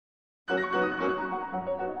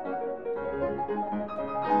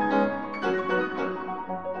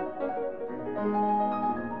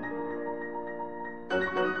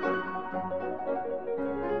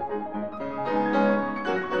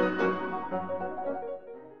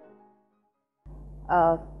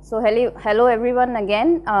Hello everyone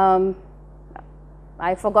again.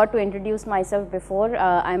 I forgot to introduce myself before.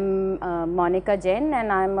 I'm Monika Jain,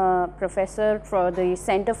 and I'm a professor for the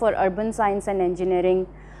Center for Urban Science and Engineering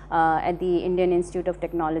at the Indian Institute of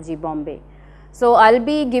Technology, Bombay. So I'll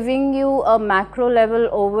be giving you a macro level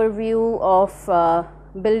overview of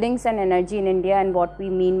buildings and energy in India and what we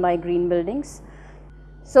mean by green buildings.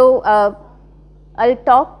 So I'll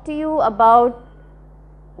talk to you about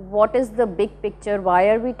what is the big picture, why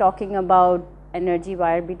are we talking about energy,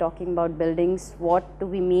 why are we talking about buildings, what do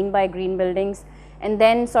we mean by green buildings, and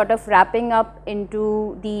then sort of wrapping up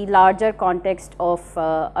into the larger context of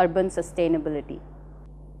urban sustainability.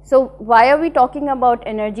 So why are we talking about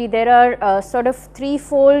energy? There are sort of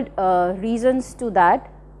threefold reasons to that.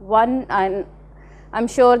 One, and I'm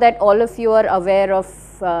sure that all of you are aware of,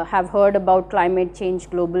 have heard about climate change,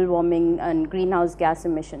 global warming and greenhouse gas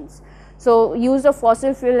emissions. So use of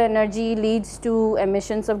fossil fuel energy leads to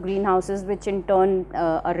emissions of greenhouses, which in turn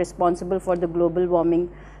are responsible for the global warming,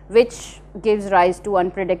 which gives rise to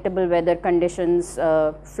unpredictable weather conditions,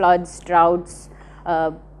 floods, droughts,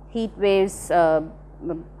 heat waves,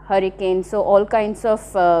 hurricanes. So all kinds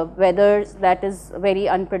of weather that is very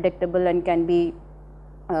unpredictable and can be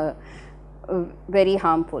very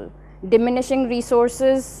harmful. Diminishing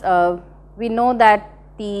resources, we know that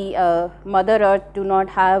the Mother Earth do not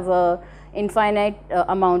have a infinite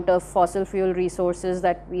amount of fossil fuel resources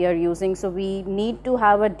that we are using. So we need to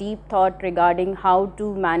have a deep thought regarding how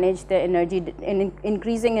to manage the energy,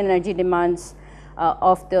 increasing energy demands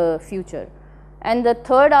of the future. And the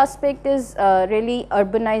third aspect is really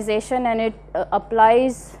urbanization, and it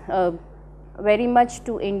applies very much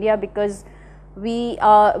to India because we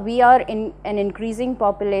are in an increasing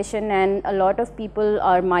population, and a lot of people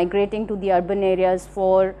are migrating to the urban areas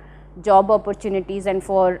for job opportunities and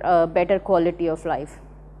for better quality of life.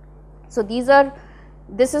 So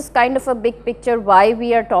this is kind of a big picture why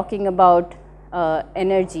we are talking about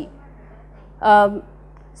energy.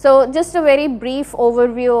 So just a very brief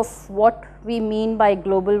overview of what we mean by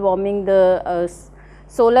global warming. The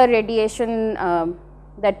solar radiation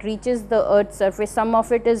that reaches the Earth's surface, some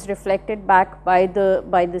of it is reflected back by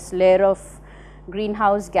this layer of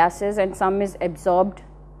greenhouse gases, and some is absorbed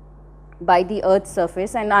by the Earth's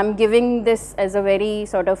surface. And I'm giving this as a very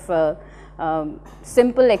sort of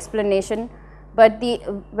simple explanation, but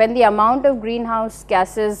when the amount of greenhouse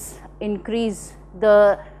gases increase,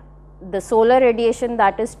 the solar radiation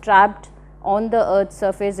that is trapped on the Earth's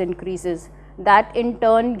surface increases. That in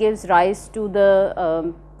turn gives rise to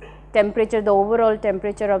the temperature, the overall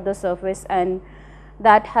temperature of the surface, and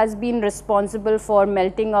that has been responsible for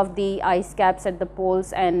melting of the ice caps at the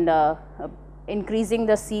poles and increasing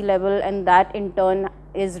the sea level, and that in turn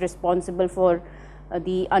is responsible for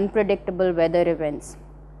the unpredictable weather events.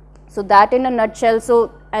 So that in a nutshell.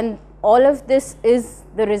 So, and all of this is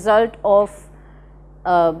the result of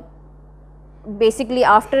basically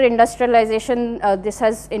after industrialization, this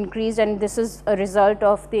has increased, and this is a result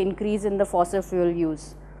of the increase in the fossil fuel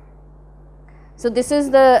use. So this is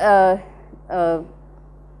the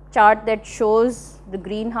chart that shows the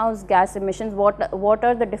greenhouse gas emissions. What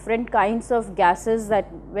are the different kinds of gases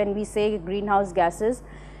that when we say greenhouse gases,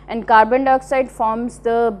 and carbon dioxide forms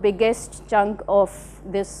the biggest chunk of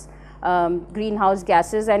this greenhouse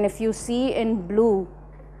gases. And if you see in blue,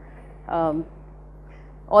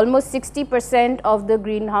 almost 60% of the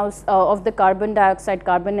greenhouse of the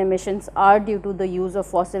carbon emissions are due to the use of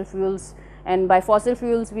fossil fuels. And by fossil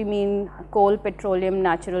fuels we mean coal, petroleum,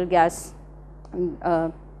 natural gas,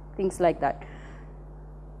 things like that.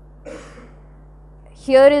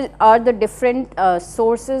 Here are the different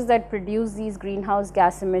sources that produce these greenhouse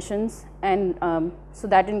gas emissions, and so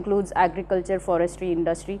that includes agriculture, forestry,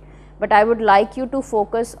 industry. But I would like you to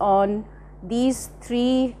focus on these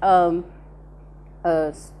three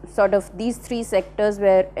these three sectors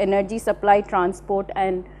where energy supply, transport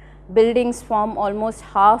and buildings form almost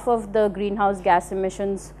half of the greenhouse gas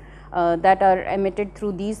emissions that are emitted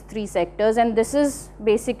through these three sectors. And this is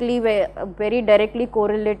basically very directly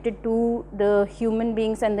correlated to the human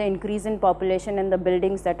beings and the increase in population and the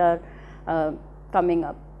buildings that are coming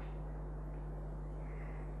up.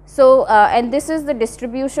 So, and this is the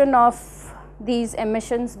distribution of these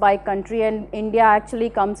emissions by country, and India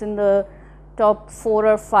actually comes in the top 4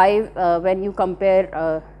 or 5 when you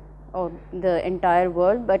compare the entire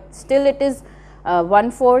world, but still it is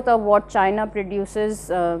 1/4 of what China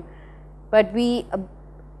produces. But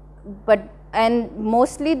and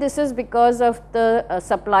mostly this is because of the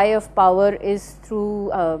supply of power is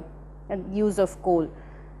through use of coal.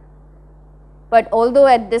 But although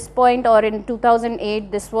at this point or in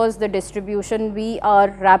 2008 this was the distribution, we are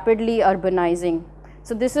rapidly urbanizing.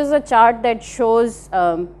 So this is a chart that shows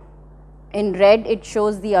in red it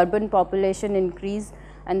shows the urban population increase,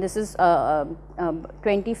 and this is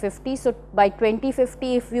 2050. So by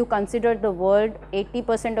 2050, if you consider the world,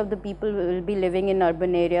 80% of the people will be living in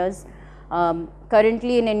urban areas.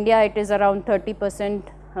 Currently in India it is around 30%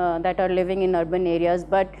 that are living in urban areas,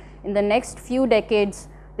 but in the next few decades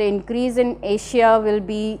the increase in Asia will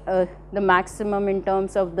be the maximum in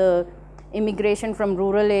terms of the immigration from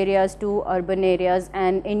rural areas to urban areas,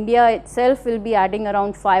 and India itself will be adding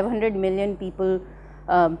around 500 million people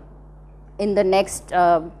in the next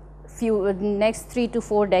next 3 to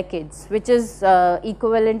 4 decades, which is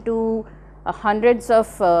equivalent to hundreds of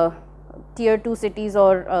tier 2 cities,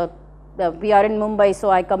 or we are in Mumbai, so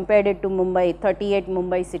I compared it to Mumbai, 38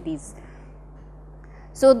 Mumbai cities.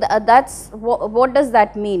 So that's what does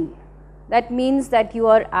that mean? That means that you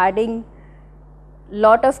are adding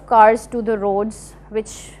lot of cars to the roads,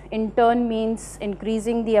 which in turn means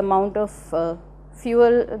increasing the amount of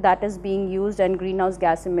fuel that is being used and greenhouse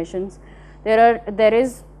gas emissions. There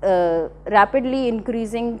is rapidly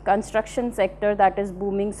increasing construction sector that is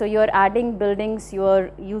booming. So you are adding buildings, you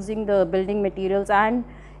are using the building materials, and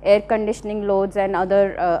air conditioning loads and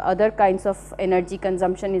other kinds of energy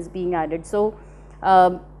consumption is being added. So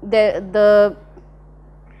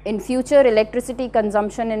in future electricity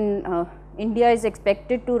consumption in India is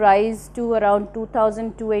expected to rise to around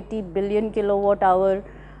 2,280 billion kilowatt hour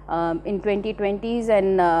in 2020s,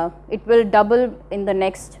 and it will double in the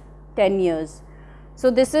next 10 years. So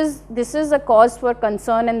this is a cause for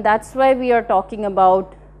concern, and that's why we are talking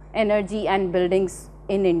about energy and buildings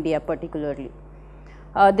in India particularly.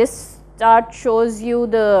 This chart shows you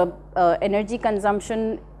the energy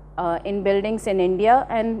consumption in buildings in India,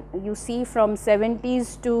 and you see from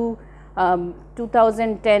 70s to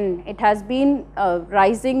 2010 it has been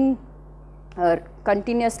rising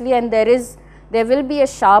continuously, and there will be a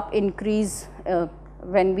sharp increase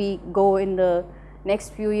when we go in the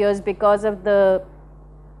next few years because of the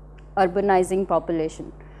urbanizing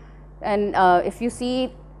population. And if you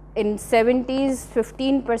see in 70s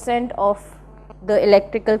 15% of the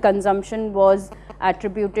electrical consumption was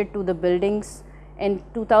attributed to the buildings. In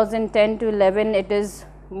 2010 to 11 it is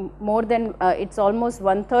more than it's almost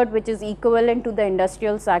 1/3, which is equivalent to the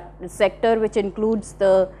industrial sector, which includes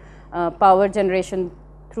the power generation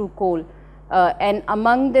through coal. And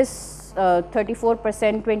among this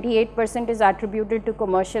 34%, 28% is attributed to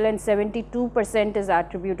commercial and 72% is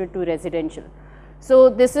attributed to residential. So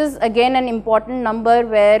this is again an important number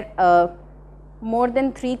where more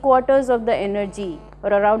than 3/4 of the energy,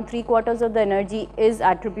 or around 3/4 of the energy, is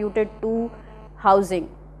attributed to housing.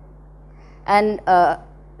 And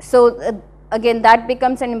again that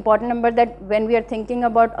becomes an important number, that when we are thinking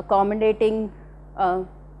about accommodating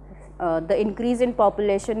the increase in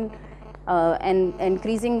population and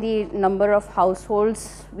increasing the number of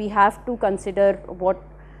households, we have to consider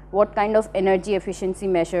what kind of energy efficiency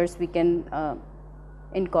measures we can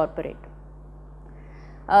incorporate.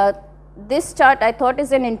 This chart I thought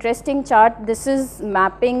is an interesting chart. This is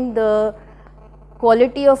mapping the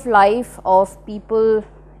quality of life of people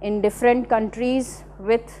in different countries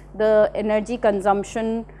with the energy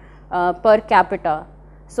consumption per capita.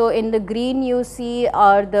 So in the green you see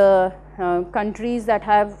are the countries that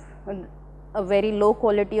have a very low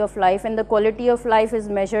quality of life, and the quality of life is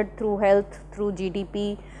measured through health, through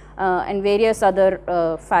GDP and various other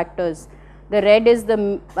factors. The red is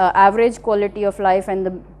the average quality of life, and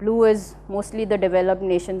the blue is mostly the developed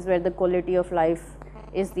nations where the quality of life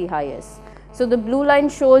is the highest. So the blue line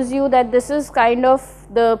shows you that this is kind of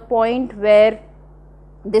the point where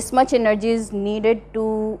this much energy is needed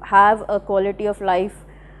to have a quality of life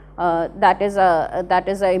that is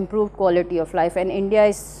a improved quality of life, and India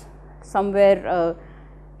is somewhere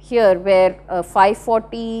here where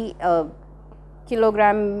 540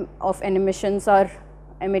 kilogram of emissions are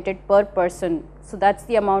emitted per person. So that's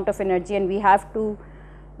the amount of energy, and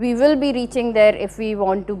we will be reaching there if we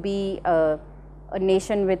want to be a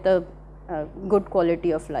nation with a good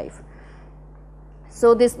quality of life.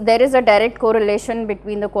 So there is a direct correlation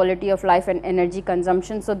between the quality of life and energy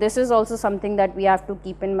consumption. So this is also something that we have to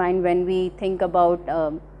keep in mind when we think about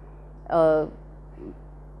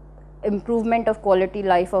improvement of quality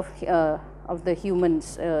life of the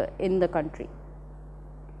humans in the country.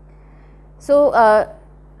 So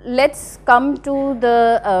let's come to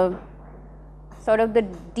the sort of the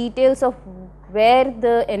details of where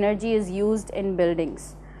the energy is used in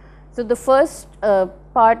buildings. So the first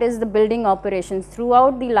part is the building operations.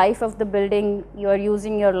 Throughout the life of the building, you are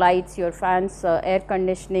using your lights, your fans, air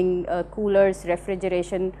conditioning, coolers,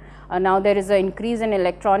 refrigeration. Now there is an increase in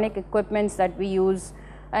electronic equipments that we use,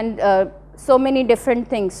 and so many different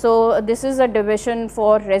things. So this is a division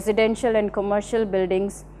for residential and commercial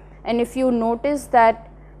buildings, and if you notice that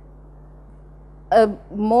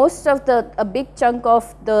most of a big chunk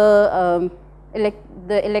of the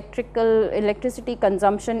electricity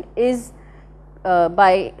consumption is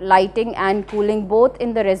by lighting and cooling. Both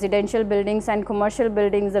in the residential buildings and commercial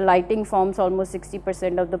buildings, the lighting forms almost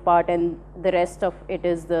 60% of the part, and the rest of it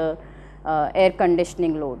is the air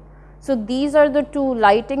conditioning load. So these are the two,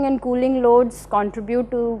 lighting and cooling loads contribute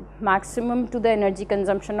to maximum to the energy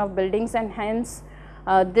consumption of buildings, and hence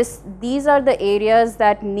these are the areas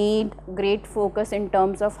that need great focus in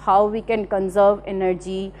terms of how we can conserve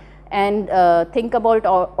energy and think about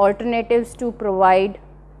alternatives to provide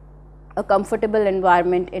a comfortable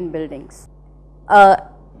environment in buildings.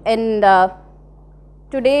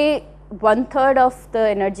 Today 1/3 of the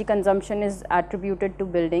energy consumption is attributed to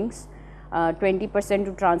buildings, 20%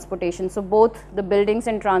 to transportation. So both the buildings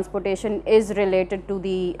and transportation is related to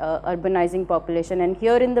the urbanizing population. And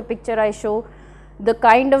here in the picture I show the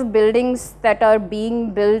kind of buildings that are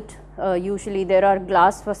being built. Usually there are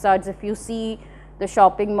glass facades. If you see the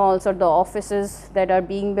shopping malls or the offices that are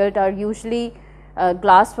being built are usually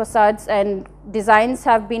glass facades, and designs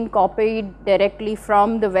have been copied directly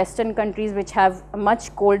from the Western countries which have a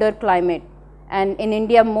much colder climate. And in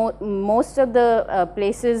India, most of the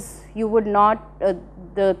places you would not,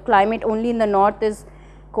 the climate only in the north is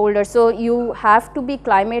colder. So you have to be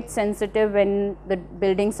climate sensitive when the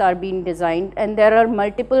buildings are being designed, and there are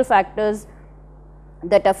multiple factors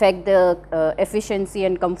that affect the efficiency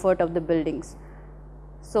and comfort of the buildings.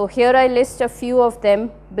 So here I list a few of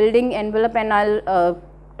them. Building envelope, and I'll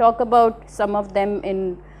talk about some of them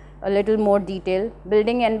in a little more detail.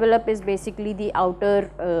 Building envelope is basically the outer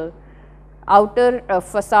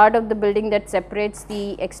facade of the building that separates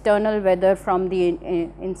the external weather from the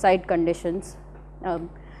inside conditions.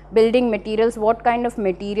 Building materials, what kind of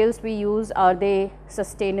materials we use, are they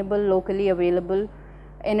sustainable, locally available?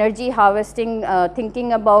 Energy harvesting,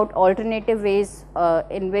 thinking about alternative ways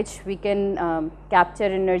in which we can capture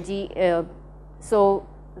energy, so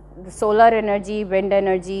the solar energy, wind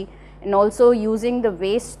energy, and also using the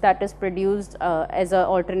waste that is produced as an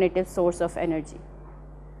alternative source of energy.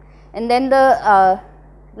 And then the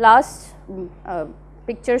last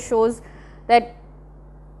picture shows that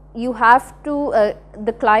you have to,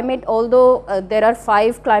 the climate, although there are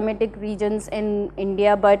 5 climatic regions in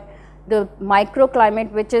India, but the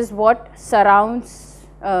microclimate, which is what surrounds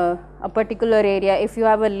a particular area, if you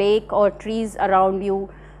have a lake or trees around you,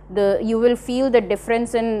 you will feel the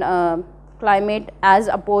difference in climate as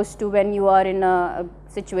opposed to when you are in a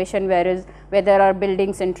situation where there are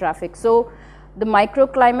buildings and traffic. So the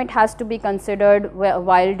microclimate has to be considered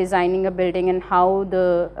while designing a building, and how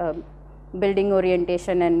the building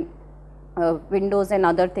orientation and windows and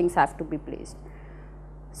other things have to be placed.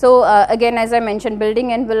 So again, as I mentioned,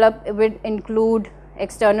 building envelope would include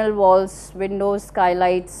external walls, windows,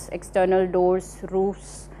 skylights, external doors,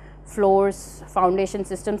 roofs, floors, foundation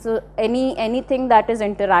systems, so anything that is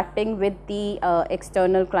interacting with the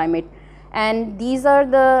external climate. And these are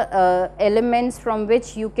the elements from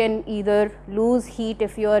which you can either lose heat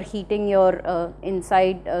if you are heating your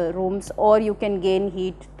inside rooms, or you can gain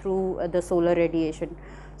heat through the solar radiation.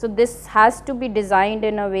 So this has to be designed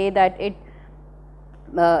in a way that it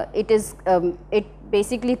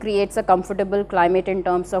basically creates a comfortable climate in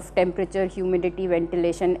terms of temperature, humidity,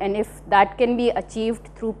 ventilation, and if that can be achieved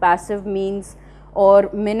through passive means or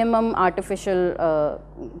minimum artificial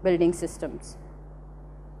building systems.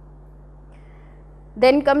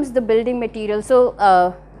 Then comes the building material. So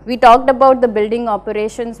we talked about the building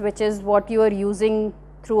operations, which is what you are using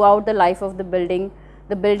throughout the life of the building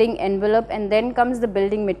envelope, and then comes the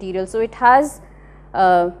building material. So it has,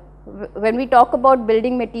 when we talk about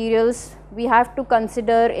building materials, we have to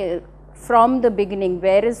consider from the beginning,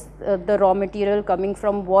 where is the raw material coming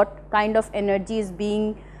from, what kind of energy is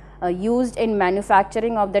being used in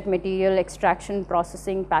manufacturing of that material, extraction,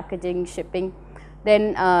 processing, packaging, shipping.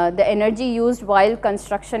 Then the energy used while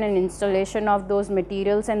construction and installation of those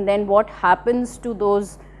materials, and then what happens to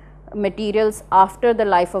those materials after the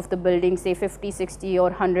life of the building, say 50, 60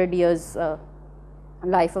 or 100 years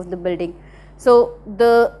life of the building. So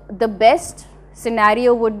the best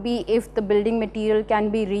scenario would be if the building material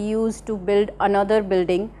can be reused to build another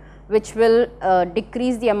building, which will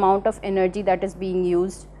decrease the amount of energy that is being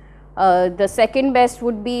used. The second best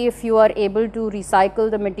would be if you are able to recycle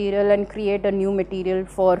the material and create a new material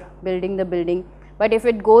for building the building. But if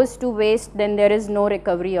it goes to waste, then there is no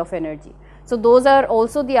recovery of energy. So those are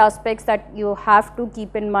also the aspects that you have to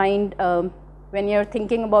keep in mind when you are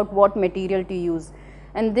thinking about what material to use.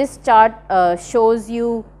 And this chart shows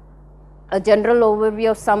you a general overview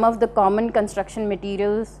of some of the common construction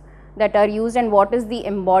materials that are used and what is the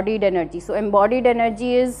embodied energy. So embodied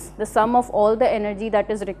energy is the sum of all the energy that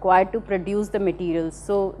is required to produce the materials.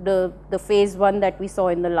 So the phase 1 that we saw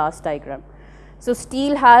in the last diagram. So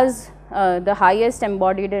steel has the highest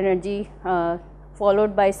embodied energy,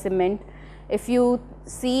 followed by cement. If you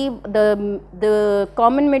see, the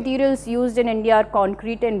common materials used in India are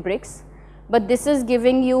concrete and bricks, but this is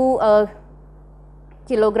giving you a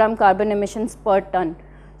kilogram carbon emissions per ton.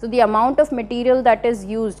 So the amount of material that is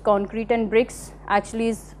used, concrete and bricks, actually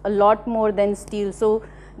is a lot more than steel. So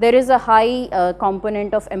there is a high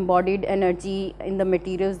component of embodied energy in the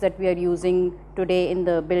materials that we are using today in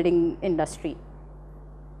the building industry.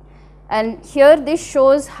 And here this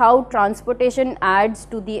shows how transportation adds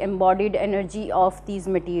to the embodied energy of these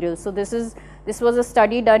materials. So this was a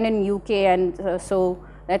study done in UK, and so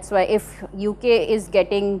that's why if UK is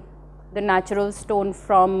getting the natural stone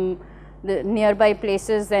from the nearby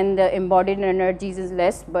places, then the embodied energies is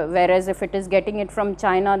less, but whereas if it is getting it from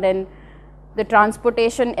China, then the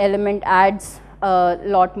transportation element adds a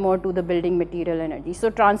lot more to the building material energy.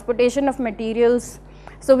 So transportation of materials,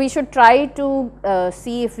 so we should try to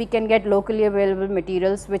see if we can get locally available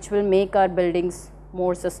materials which will make our buildings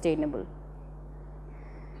more sustainable.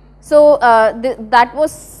 So that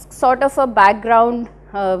was sort of a background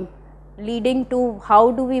leading to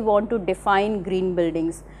how do we want to define green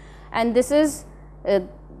buildings. And this is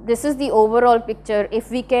the overall picture. If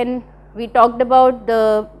we talked about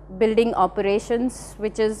the building operations,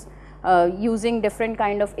 which is using different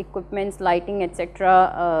kind of equipments, lighting,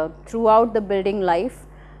 etc. Throughout the building life.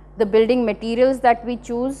 The building materials that we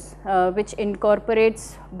choose, which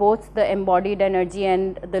incorporates both the embodied energy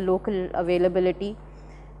and the local availability,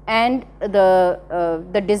 and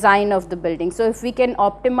the design of the building. So if we can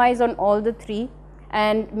optimize on all the three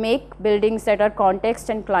and make buildings that are context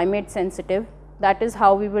and climate sensitive, that is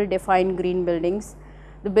how we will define green buildings.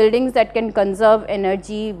 The buildings that can conserve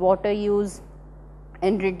energy, water use,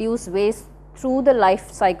 and reduce waste through the life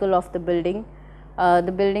cycle of the building.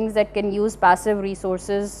 The buildings that can use passive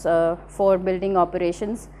resources for building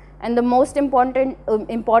operations. And the most important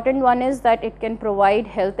one is that it can provide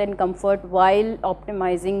health and comfort while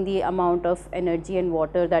optimizing the amount of energy and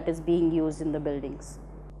water that is being used in the buildings.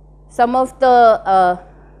 Some of the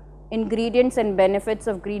ingredients and benefits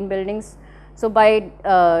of green buildings. So by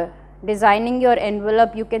designing your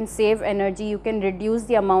envelope, you can save energy, you can reduce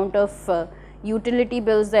the amount of utility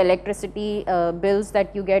bills, the electricity bills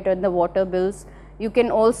that you get, and the water bills. You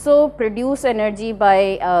can also produce energy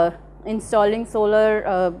by installing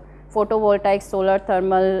solar photovoltaic, solar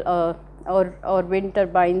thermal or wind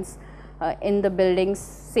turbines in the buildings,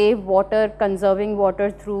 save water, conserving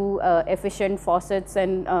water through efficient faucets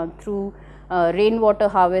and through rainwater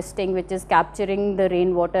harvesting, which is capturing the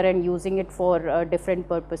rainwater and using it for different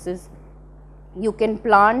purposes. You can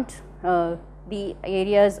plant the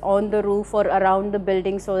areas on the roof or around the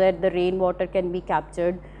building so that the rainwater can be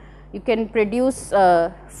captured. You can produce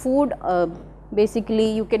food, basically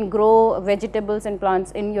you can grow vegetables and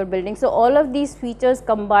plants in your building. So all of these features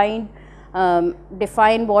combined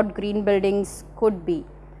define what green buildings could be.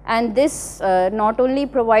 And this not only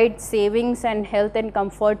provides savings and health and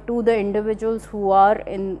comfort to the individuals who are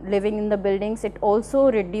living in the buildings, it also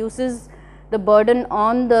reduces the burden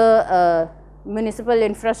on the municipal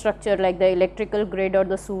infrastructure like the electrical grid or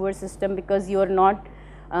the sewer system, because you are not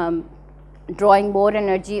drawing more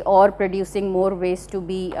energy or producing more waste to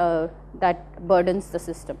be that burdens the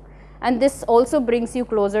system. And this also brings you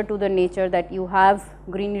closer to the nature, that you have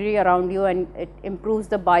greenery around you, and it improves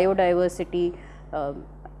the biodiversity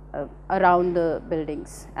around the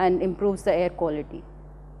buildings and improves the air quality.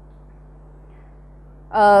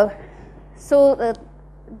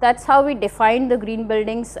 That's how we defined the green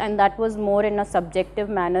buildings, and that was more in a subjective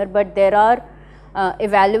manner, but there are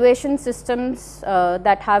evaluation systems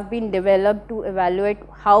that have been developed to evaluate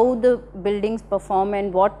how the buildings perform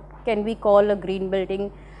and what can we call a green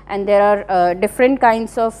building. And there are different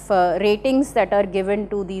kinds of ratings that are given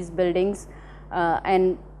to these buildings,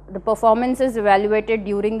 and the performance is evaluated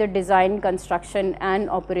during the design, construction and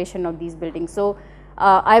operation of these buildings. So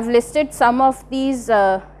I've listed some of these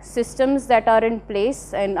systems that are in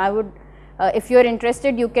place, and I would, if you are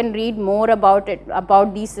interested, you can read more about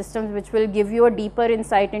these systems, which will give you a deeper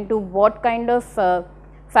insight into what kind of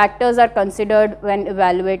factors are considered when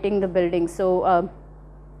evaluating the building. So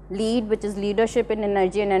LEED, which is Leadership in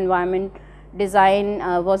Energy and Environment Design,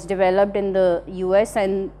 was developed in the US,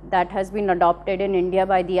 and that has been adopted in India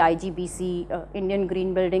by the IGBC, Indian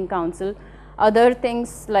Green Building Council. Other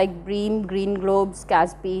things like BREEAM, Green Globes,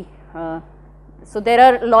 CASB. So there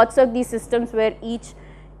are lots of these systems where each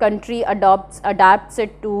country adapts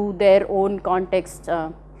it to their own context.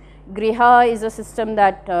 GRIHA is a system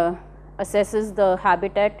that assesses the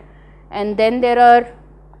habitat, and then there are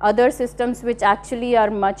other systems which actually are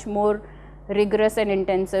much more rigorous and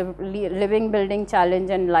intensive, living building challenge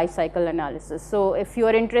and life cycle analysis. So if you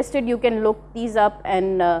are interested, you can look these up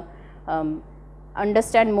and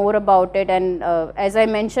understand more about it. And as I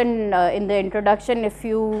mentioned in the introduction, if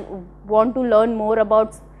you want to learn more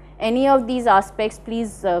about any of these aspects,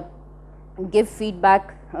 please give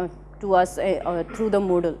feedback to us through the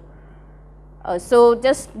Moodle. So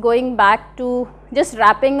just going back to just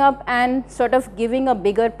wrapping up and sort of giving a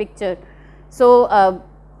bigger picture. So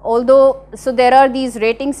so there are these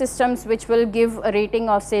rating systems which will give a rating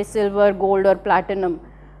of say silver, gold or platinum.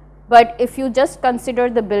 But if you just consider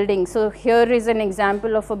the building, so here is an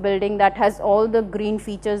example of a building that has all the green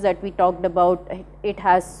features that we talked about. It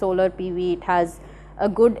has solar PV, it has a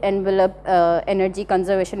good envelope, energy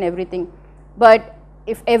conservation, everything. But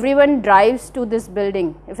if everyone drives to this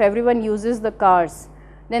building, if everyone uses the cars,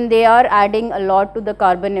 then they are adding a lot to the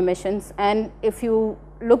carbon emissions. And if you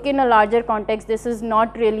look in a larger context, this is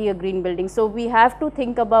not really a green building. So we have to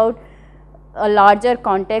think about a larger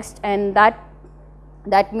context, and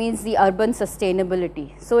that means the urban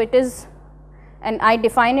sustainability. So it is, and I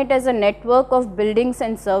define it as a network of buildings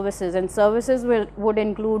and services would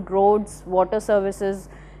include roads, water services,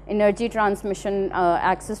 energy transmission,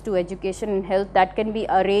 access to education and health, that can be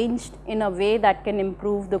arranged in a way that can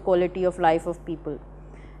improve the quality of life of people.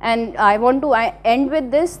 And I want to end with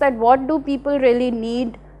this, that what do people really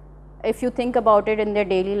need if you think about it in their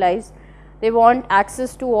daily lives? They want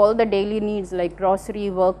access to all the daily needs like grocery,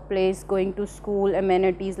 workplace, going to school,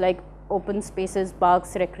 amenities like open spaces,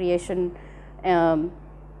 parks, recreation, and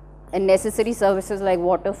necessary services like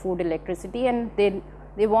water, food, electricity, and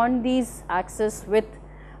they want these access with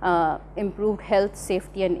improved health,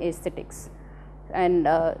 safety and aesthetics, and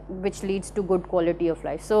which leads to good quality of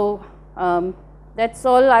life. So that's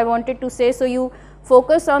all I wanted to say. So you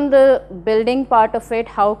focus on the building part of it,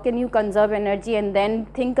 how can you conserve energy, and then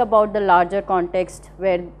think about the larger context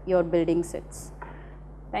where your building sits.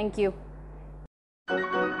 Thank you.